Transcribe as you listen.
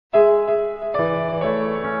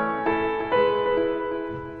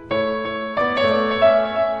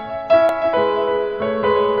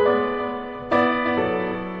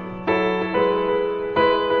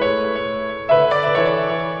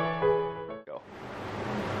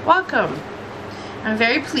welcome. I'm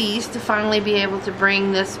very pleased to finally be able to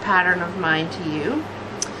bring this pattern of mine to you.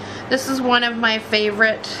 This is one of my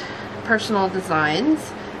favorite personal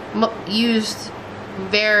designs, used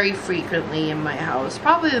very frequently in my house.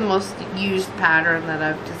 Probably the most used pattern that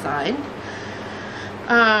I've designed.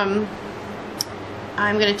 I'm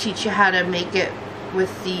going to teach you how to make it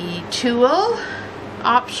with the Tulle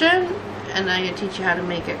option, and I'm going to teach you how to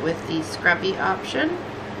make it with the Scrubby option.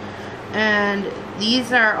 And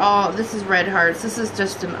these are all, this is Red Hearts. This is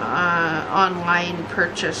just an online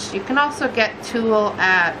purchase. You can also get Tulle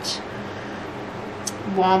at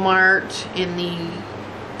Walmart in the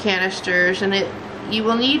canisters, and you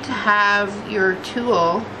will need to have your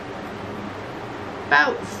Tulle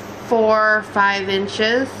about 4 or 5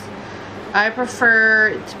 inches. I prefer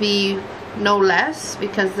it to be no less,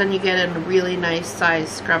 because then you get a really nice size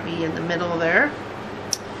scrubby in the middle there.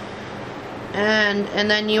 And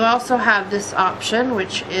then you also have this option,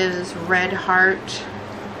 which is Red Heart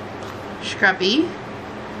Scrubby,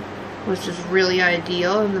 which is really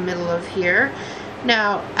ideal in the middle of here.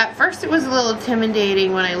 Now, at first it was a little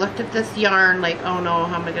intimidating when I looked at this yarn, like, oh no,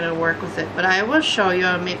 how am I going to work with it? But I will show you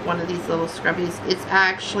how to make one of these little scrubbies. It's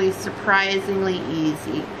actually surprisingly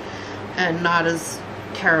easy and not as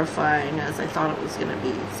terrifying as I thought it was going to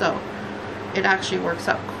be. So, it actually works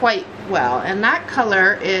out quite well. And that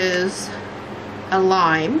color is a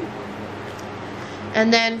lime.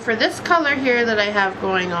 And then for this color here that I have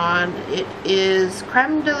going on, it is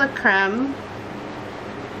Crème de la Crème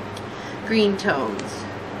green tones.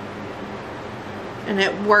 And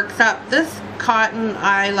it works up. This cotton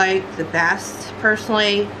I like the best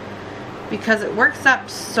personally because it works up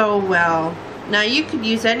so well. Now you could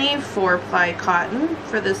use any 4-ply cotton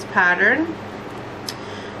for this pattern.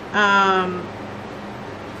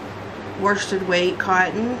 Worsted weight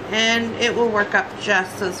cotton, and it will work up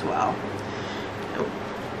just as well.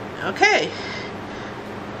 Okay,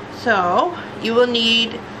 so you will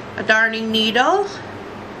need a darning needle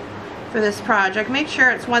for this project. Make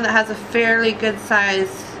sure it's one that has a fairly good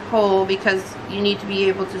size hole, because you need to be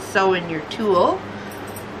able to sew in your Tulle.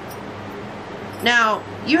 Now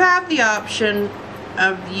you have the option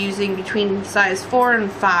of using between size 4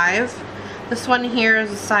 and 5. This one here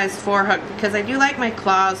is a size 4 hook, because I do like my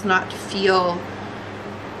claws not to feel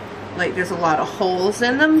like there's a lot of holes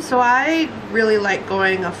in them, so I really like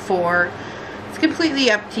going a 4. It's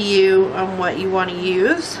completely up to you on what you want to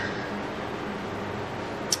use.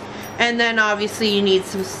 And then obviously you need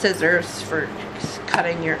some scissors for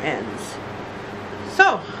cutting your ends.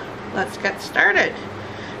 So let's get started.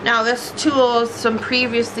 Now this Tulle is some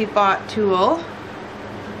previously bought Tulle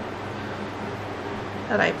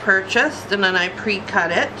that I purchased, and then I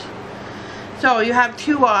pre-cut it. So you have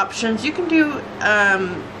 2 options. You can do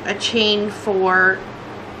a chain 4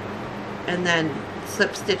 and then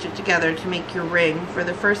slip stitch it together to make your ring for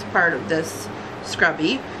the first part of this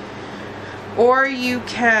scrubby, or you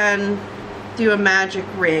can do a magic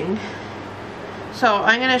ring. So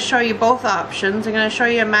I'm going to show you both options. I'm going to show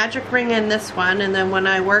you a magic ring in this one, and then when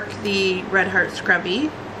I work the Red Heart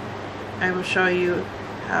Scrubby, I will show you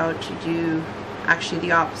how to do actually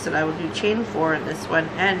the opposite. I will do chain 4 in this one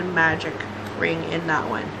and a magic ring in that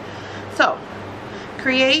one. So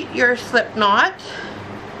create your slip knot.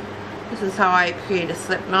 This is how I create a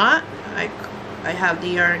slip knot. I have the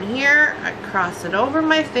yarn here. I cross it over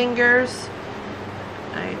my fingers.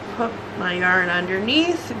 I put my yarn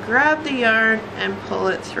underneath, grab the yarn, and pull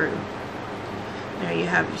it through. There you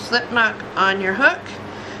have your slip knot on your hook.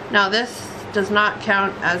 Now this does not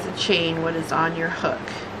count as a chain what is on your hook.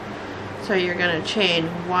 So you're going to chain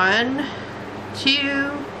 1,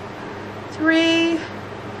 2, 3,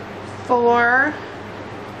 4,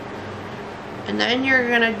 and then you're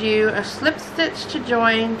going to do a slip stitch to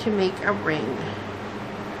join to make a ring.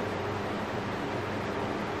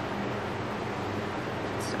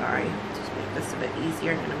 Sorry, just make this a bit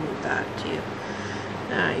easier. I'm going to move that to you.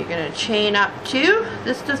 Now you're going to chain up 2.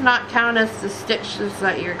 This does not count as the stitches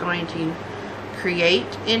that you're going to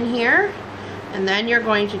create in here. And then you're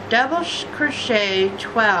going to double crochet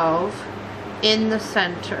 12 in the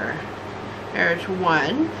center. There's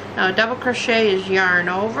 1. Now double crochet is yarn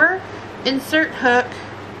over, insert hook,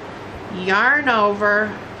 yarn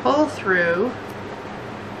over, pull through,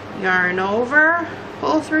 yarn over,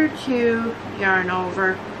 pull through 2, yarn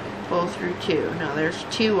over, pull through 2. Now there's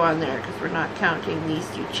 2 on there because we're not counting these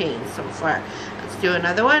 2 chains so far. Let's do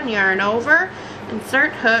another one. Yarn over,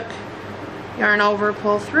 insert hook, yarn over,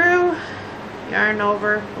 pull through, yarn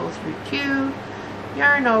over, pull through 2,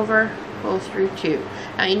 yarn over, pull through 2.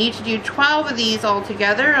 Now you need to do 12 of these all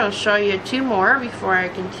together. I'll show you 2 more before I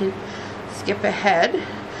can skip ahead.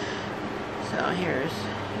 So here's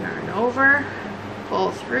yarn over,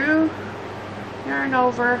 pull through, yarn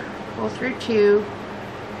over, pull through 2,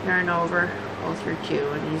 yarn over, pull through 2,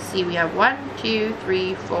 and you see we have 1, 2,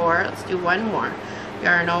 3, 4. Let's do one more.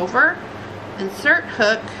 Yarn over, insert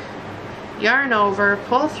hook, yarn over,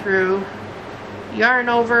 pull through, yarn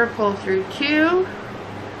over, pull through 2,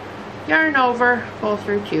 yarn over, pull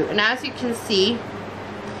through 2. And as you can see,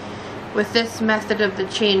 with this method of the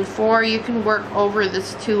chain 4, you can work over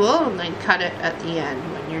this tulle and then cut it at the end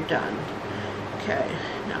when you're done. Okay,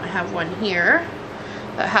 now I have one here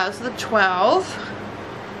that has the 12.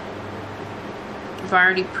 I've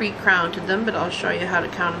already pre-counted them, but I'll show you how to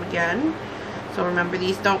count them again. So remember,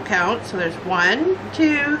 these don't count. So there's 1,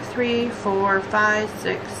 2, 3, 4, 5,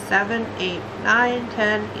 6, 7, 8, 9,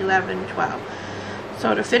 10, 11, 12.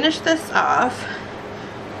 So to finish this off,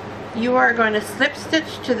 you are going to slip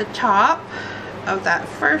stitch to the top of that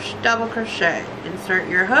first double crochet. Insert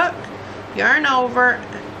your hook, yarn over,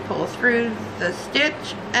 pull through the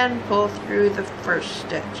stitch, and pull through the first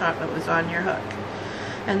stitch that was on your hook.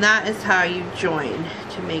 And that is how you join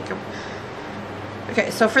to make a... Okay,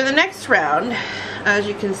 so for the next round, as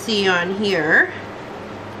you can see on here,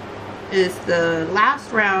 is the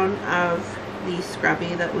last round of the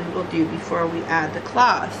scrubby that we will do before we add the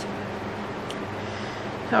cloth.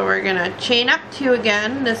 So we're going to chain up 2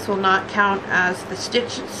 again. This will not count as the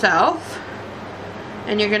stitch itself.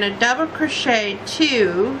 And you're going to double crochet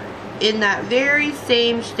 2 in that very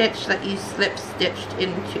same stitch that you slip stitched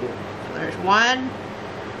into. So there's 1,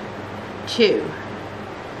 2.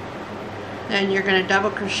 Then you're going to double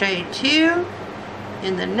crochet 2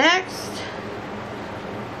 in the next,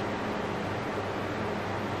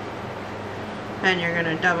 and you're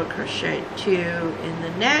going to double crochet 2 in the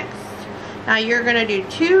next. Now you're going to do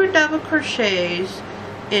 2 double crochets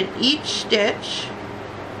in each stitch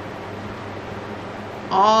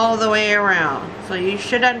all the way around. So you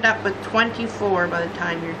should end up with 24 by the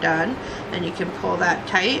time you're done, and you can pull that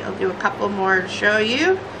tight. I'll do a couple more to show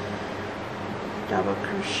you. Double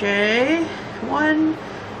crochet 1,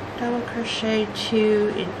 double crochet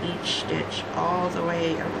 2 in each stitch all the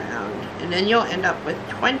way around, and then you'll end up with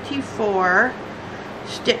 24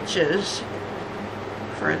 stitches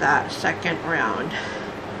for that second round.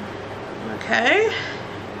 Okay,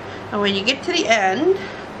 and when you get to the end,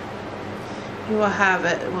 you will have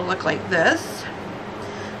it will look like this.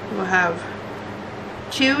 You will have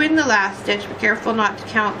 2 in the last stitch. Be careful not to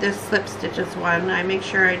count this slip stitch as 1. I make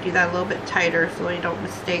sure I do that a little bit tighter so you don't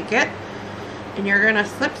mistake it. And you're going to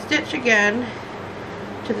slip stitch again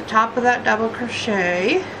to the top of that double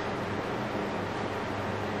crochet,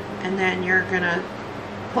 and then you're going to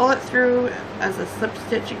pull it through as a slip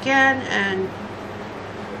stitch again, and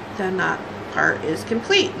then that part is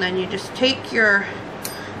complete. And then you just take your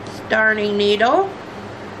darning needle.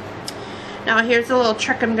 Now here's a little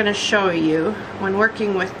trick I'm going to show you when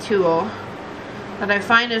working with tulle that I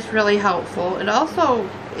find is really helpful. It also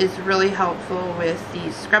is really helpful with the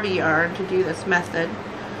scrubby yarn to do this method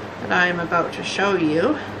that I'm about to show you.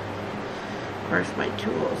 Of course my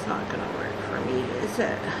tool is not going to work for me, is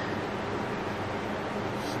it?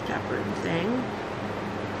 Stubborn thing.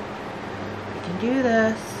 I can do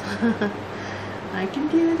this. I can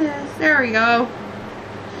do this. There we go.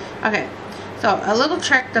 Okay. So a little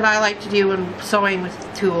trick that I like to do when sewing with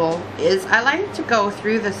tulle is I like to go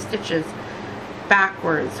through the stitches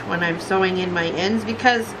backwards when I'm sewing in my ends,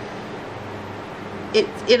 because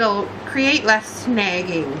it'll create less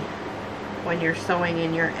snagging when you're sewing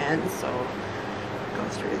in your ends. So go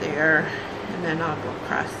through there, and then I'll go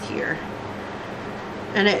across here,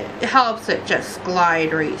 and it helps it just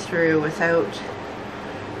glide right through without,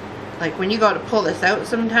 like when you go to pull this out,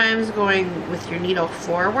 sometimes going with your needle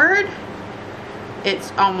forward,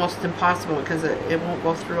 it's almost impossible because it won't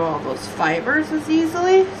go through all those fibers as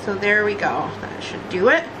easily. So there we go. That should do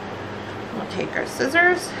it. We'll take our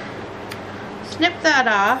scissors, snip that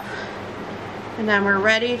off, and then we're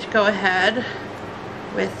ready to go ahead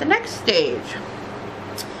with the next stage.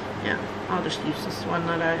 Yeah, I'll just use this one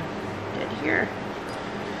that I did here.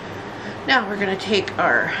 Now we're going to take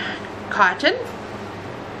our cotton,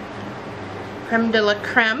 Crème de la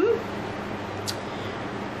Crème,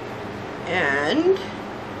 and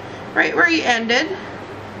right where you ended,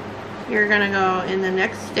 you're going to go in the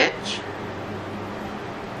next stitch.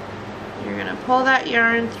 You're going to pull that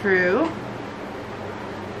yarn through,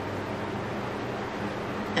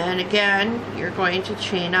 and again you're going to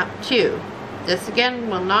chain up 2. This again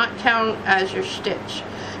will not count as your stitch.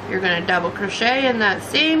 You're going to double crochet in that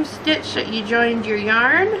same stitch that you joined your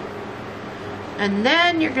yarn, and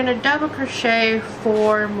then you're going to double crochet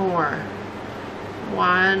 4 more.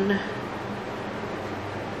 1,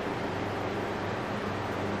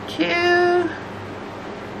 2,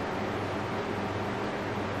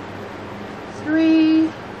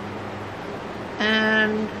 3,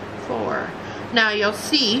 and 4. Now you'll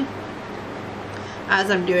see as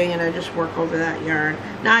I'm doing it, I just work over that yarn.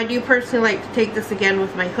 Now I do personally like to take this again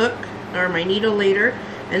with my hook or my needle later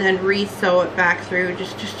and then re-sew it back through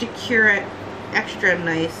just to cure it extra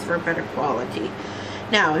nice for better quality.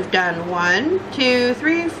 Now we've done 1, 2,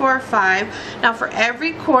 3, 4, 5. Now for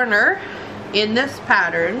every corner in this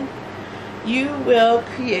pattern, you will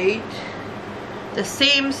create the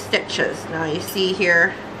same stitches. Now you see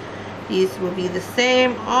here, these will be the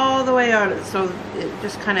same all the way out, so it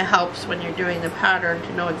just kind of helps when you're doing the pattern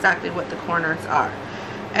to know exactly what the corners are.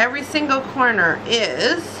 Every single corner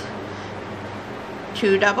is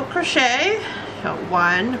 2 double crochet, so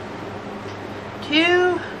 1,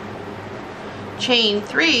 2, chain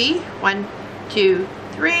 3, 1, 2,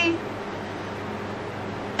 3,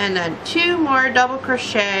 and then 2 more double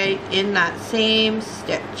crochet in that same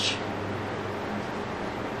stitch.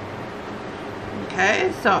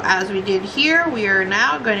 Okay, so as we did here, we are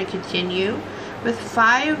now going to continue with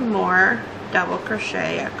 5 more double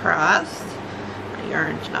crochet across. My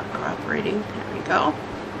yarn's not cooperating. There we go.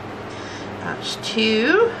 That's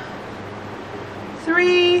 2,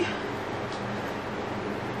 3,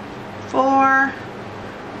 4,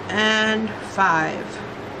 and 5.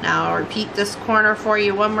 Now I'll repeat this corner for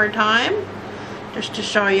you one more time, just to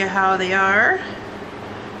show you how they are.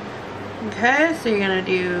 Okay, so you're going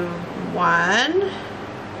to do 1,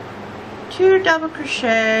 2 double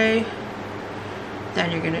crochet,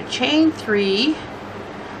 then you're going to chain 3,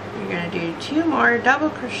 you're going to do 2 more double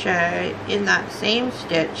crochet in that same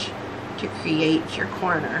stitch to create your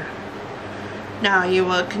corner. Now you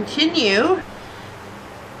will continue.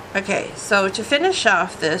 Okay, so to finish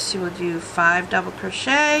off this, you will do 5 double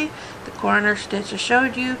crochet, the corner stitch I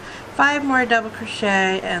showed you, 5 more double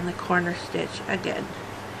crochet, and the corner stitch again.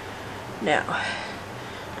 Now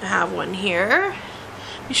I have one here.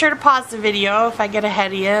 Be sure to pause the video if I get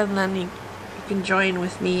ahead of you, and then you can join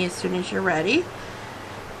with me as soon as you're ready.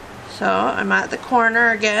 So I'm at the corner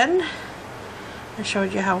again. I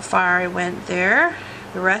showed you how far I went there.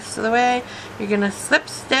 The rest of the way, you're going to slip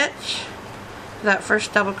stitch that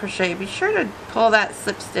first double crochet. Be sure to pull that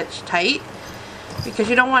slip stitch tight, because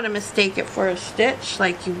you don't want to mistake it for a stitch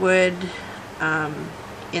like you would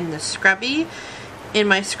in the scrubby. In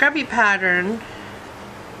my scrubby pattern,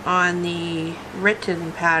 on the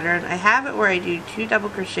written pattern, I have it where I do 2 double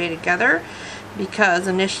crochet together, because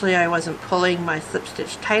initially I wasn't pulling my slip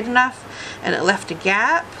stitch tight enough and it left a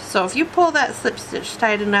gap. So if you pull that slip stitch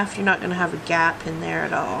tight enough, you're not going to have a gap in there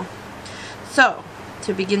at all. So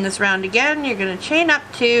to begin this round again, you're going to chain up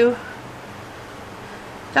 2,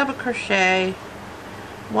 double crochet,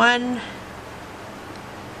 1,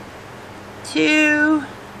 2,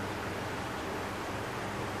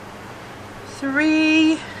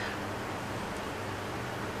 3,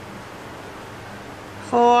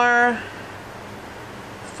 4,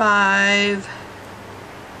 5,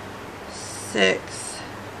 6,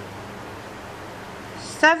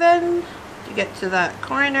 7 to get to that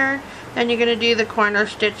corner. Then you're going to do the corner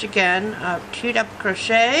stitch again of 2 double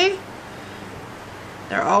crochet.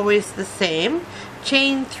 They're always the same.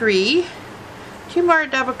 Chain 3, 2 more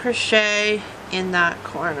double crochet in that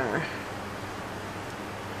corner.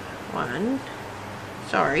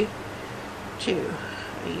 2.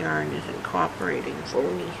 The yarn isn't cooperating for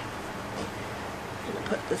me. I'm going to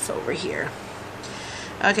put this over here.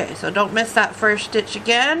 Okay, so don't miss that first stitch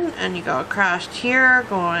again, and you go across here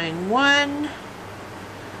going 1,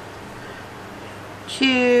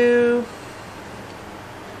 2,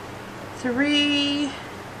 3,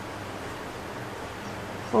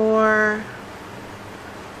 4,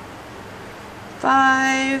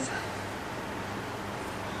 5.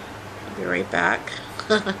 I'll be right back.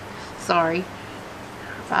 Sorry.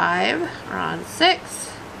 5. We're on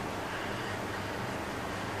 6,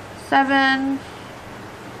 7,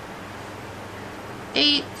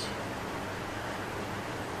 8,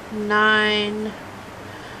 9,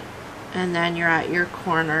 and then you're at your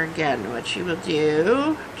corner again, which you will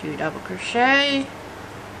do 2 double crochet,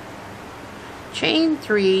 chain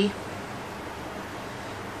 3,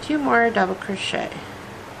 2 more double crochet.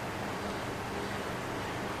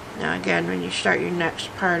 Now again, when you start your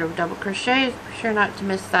next part of double crochet, be sure not to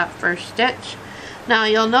miss that first stitch. Now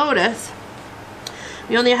you'll notice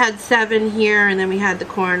we only had 7 here, and then we had the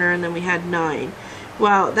corner, and then we had 9.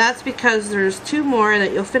 Well, that's because there's 2 more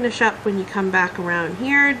that you'll finish up when you come back around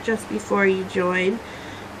here just before you join.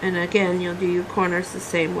 And again, you'll do your corners the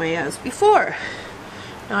same way as before.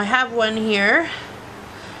 Now I have one here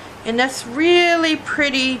in this really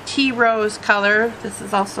pretty tea rose color. This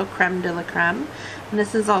is also Crème de la Crème, and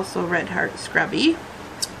this is also Red Heart Scrubby.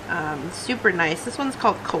 Super nice. This one's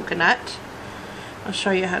called Coconut. I'll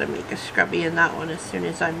show you how to make a scrubby in that one as soon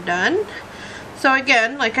as I'm done. So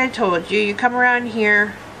again, like I told you, you come around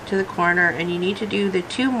here to the corner and you need to do the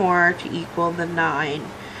 2 more to equal the 9.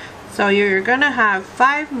 So you're gonna have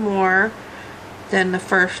 5 more than the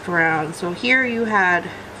first round. So here you had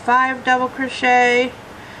 5 double crochet,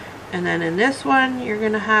 and then in this one you're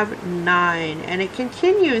gonna have 9, and it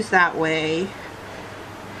continues that way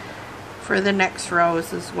for the next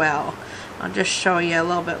rows as well. I'll just show you a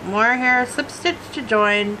little bit more here. Slip stitch to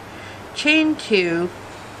join, chain 2,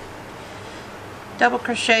 double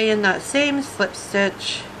crochet in that same slip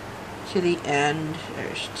stitch to the end.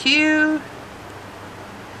 There's 2,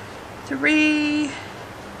 3,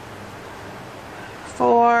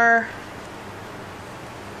 4,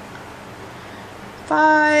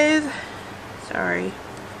 5, sorry,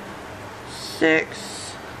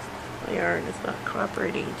 6, my yarn is not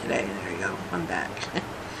cooperating today, there you go, I'm back,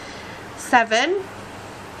 7,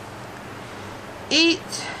 8,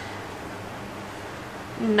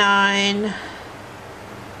 9.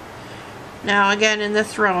 Now again, in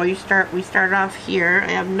this row we start off here.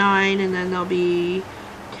 I have 9, and then there'll be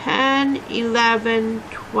 10, 11,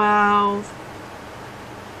 12,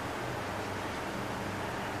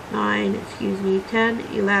 9, excuse me, 10,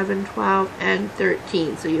 11, 12, and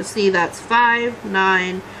 13. So you'll see that's 5,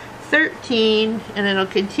 9, 13, and it'll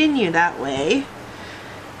continue that way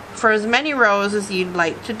for as many rows as you'd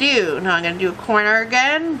like to do. Now I'm going to do a corner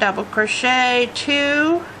again, double crochet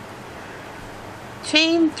 2,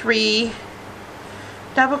 chain 3,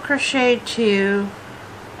 double crochet 2.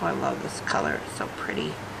 Oh, I love this color, it's so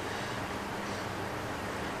pretty.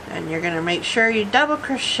 And you're going to make sure you double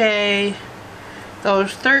crochet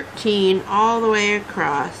those 13 all the way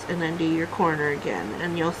across, and then do your corner again.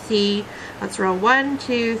 And you'll see that's row 1,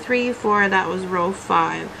 2, 3, 4, that was row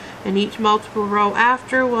 5. And each multiple row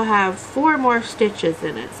after will have 4 more stitches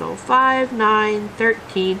in it. So 5, 9,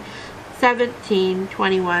 13, 17,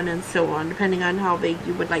 21, and so on, depending on how big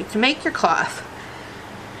you would like to make your cloth.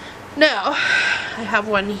 Now, I have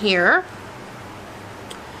one here,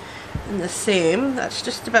 and the same, that's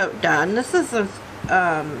just about done. This is a,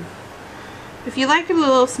 if you like it a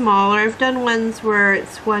little smaller, I've done ones where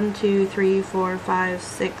it's 1, 2, 3, 4, 5,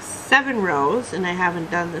 6, 7 rows, and I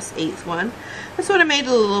haven't done this 8th one. This one I made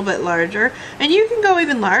a little bit larger, and you can go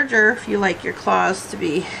even larger if you like your claws to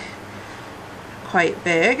be quite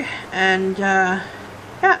big. And yeah,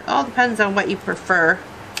 it all depends on what you prefer.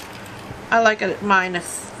 I like it, mine a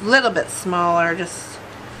little bit smaller, just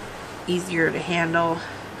easier to handle.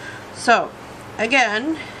 So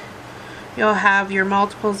again, you'll have your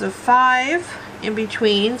multiples of 5 in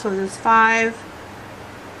between, so there's 5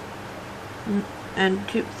 and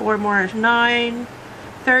 2, 4 more is 9,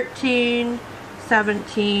 13,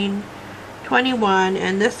 17, 21,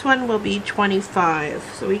 and this one will be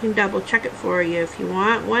 25. So we can double check it for you if you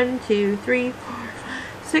want. 1, 2, 3, 4,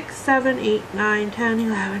 5, 6, 7, 8, 9, 10,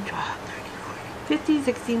 11, 12, 13, 14, 15,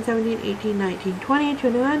 16, 17, 18, 19, 20,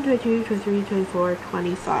 21, 22, 23, 24,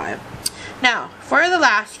 25. Now, for the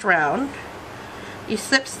last round, you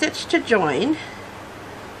slip stitch to join,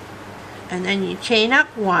 and then you chain up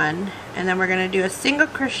 1, and then we're going to do a single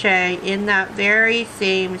crochet in that very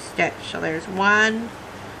same stitch. So there's 1,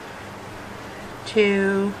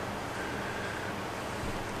 2,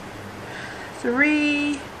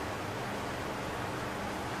 3,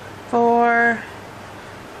 4,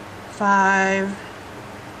 5,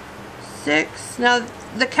 6. Now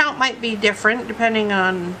the count might be different depending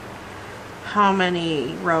on how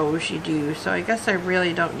many rows you do, so I guess I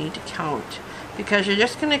really don't need to count, because you're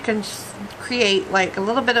just going to create like a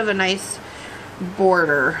little bit of a nice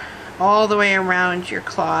border all the way around your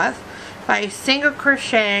cloth by single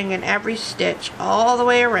crocheting in every stitch all the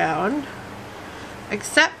way around,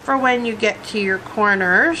 except for when you get to your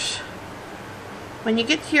corners. When you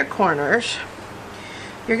get to your corners,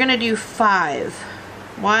 you're going to do 5.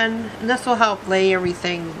 1, and this will help lay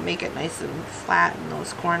everything, make it nice and flat in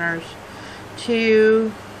those corners.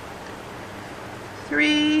 2,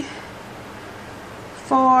 3,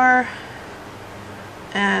 4,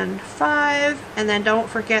 and 5, and then don't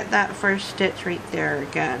forget that first stitch right there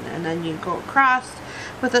again, and then you go across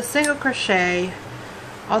with a single crochet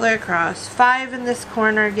all the way across. 5 in this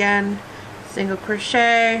corner again, single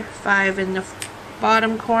crochet, 5 in the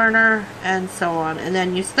bottom corner, and so on, and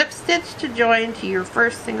then you slip stitch to join to your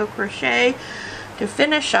first single crochet to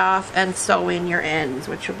finish off and sew in your ends,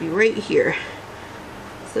 which will be right here.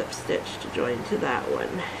 Slip stitch to join to that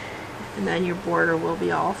one. and then your border will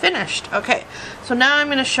be all finished. Okay, so now I'm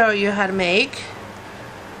going to show you how to make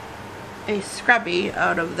a scrubby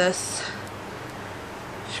out of this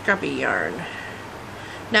scrubby yarn.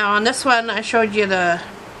 Now on this one I showed you the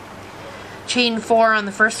chain 4 on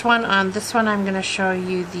the first one. On this one I'm going to show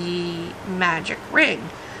you the magic ring.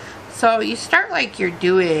 So you start like you're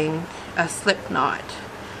doing a slip knot,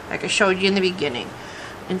 like I showed you in the beginning.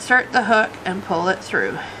 Insert the hook and pull it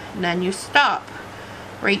through, and then you stop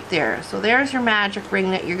right there. So there's your magic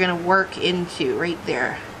ring that you're going to work into right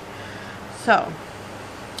there. So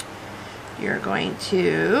you're going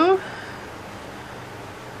to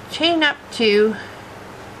chain up 2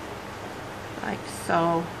 like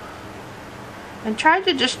so, and try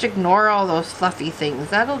to just ignore all those fluffy things.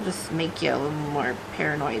 That'll just make you a little more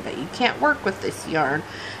paranoid that you can't work with this yarn.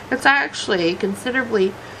 It's actually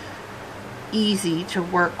considerably easy to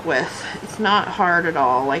work with. It's not hard at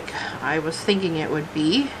all like I was thinking it would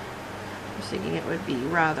be. I was thinking it would be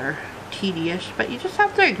rather tedious, but you just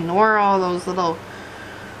have to ignore all those little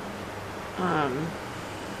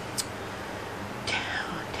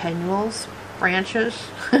tenules, branches,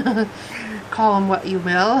 call them what you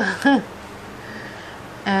will.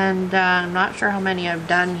 And I'm not sure how many I've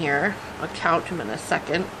done here. I'll count them in a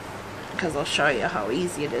second because I'll show you how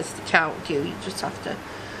easy it is to count too. You just have to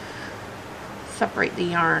separate the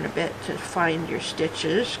yarn a bit to find your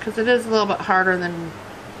stitches, because it is a little bit harder than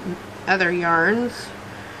other yarns.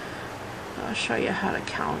 I'll show you how to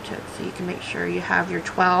count it so you can make sure you have your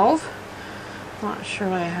 12. I'm not sure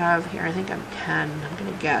what I have here. I think I'm 10. I'm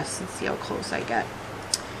going to guess and see how close I get.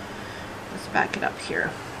 Let's back it up here.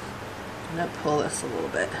 I'm going to pull this a little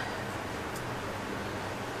bit.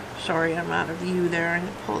 Sorry, I'm out of view there. I'm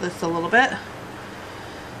going to pull this a little bit.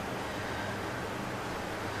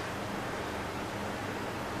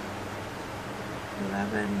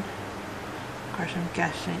 11. Of course, I'm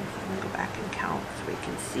guessing. I'm going to go back and count so we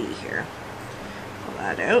can see here. Pull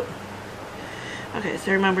that out. Okay,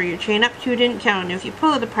 so remember your chain up 2 didn't count. And if you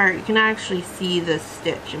pull it apart, you can actually see the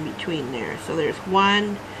stitch in between there. So there's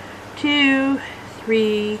 1, 2,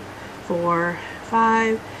 3, 4,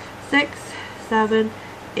 5, 6, 7,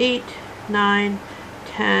 8, 9,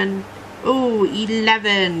 10, oh,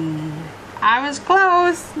 11. I was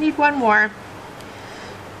close. Need one more.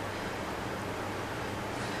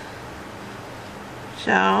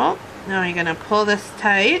 So now you're going to pull this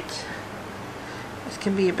tight. This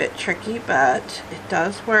can be a bit tricky, but it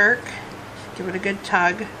does work. Just give it a good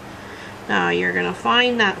tug. Now you're going to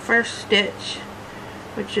find that first stitch,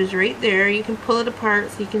 which is right there. You can pull it apart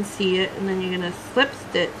so you can see it, and then you're going to slip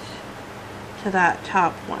stitch to that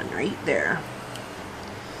top one right there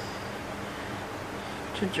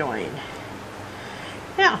to join.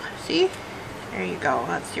 Now, see? There you go.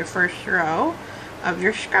 That's your first row of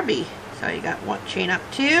your scrubby. So you got one chain up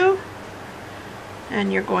 2,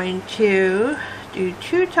 and you're going to do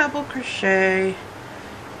 2 double crochet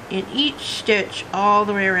in each stitch all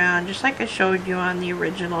the way around, just like I showed you on the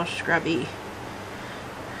original scrubby.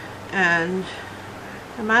 And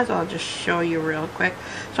I might as well just show you real quick.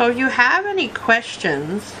 So if you have any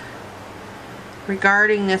questions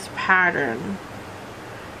regarding this pattern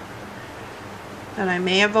that I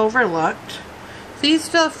may have overlooked, please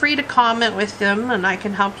feel free to comment with them and I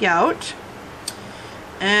can help you out.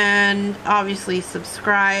 And obviously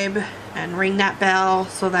subscribe and ring that bell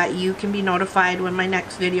so that you can be notified when my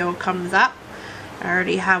next video comes up. I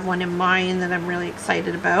already have one in mind that I'm really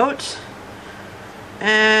excited about.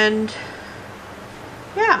 And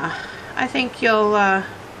yeah, I think you'll, I'm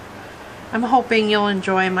hoping you'll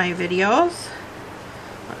enjoy my videos.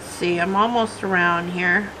 Let's see, I'm almost around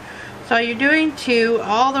here. So you're doing 2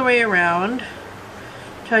 all the way around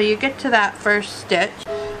till you get to that first stitch.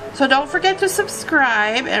 So don't forget to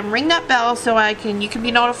subscribe and ring that bell so you can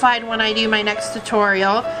be notified when I do my next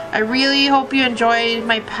tutorial. I really hope you enjoyed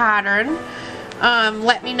my pattern.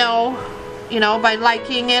 Let me know, by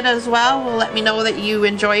liking it as well. Let me know that you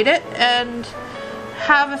enjoyed it, and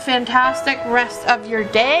have a fantastic rest of your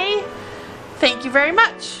day. Thank you very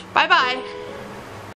much. Bye bye.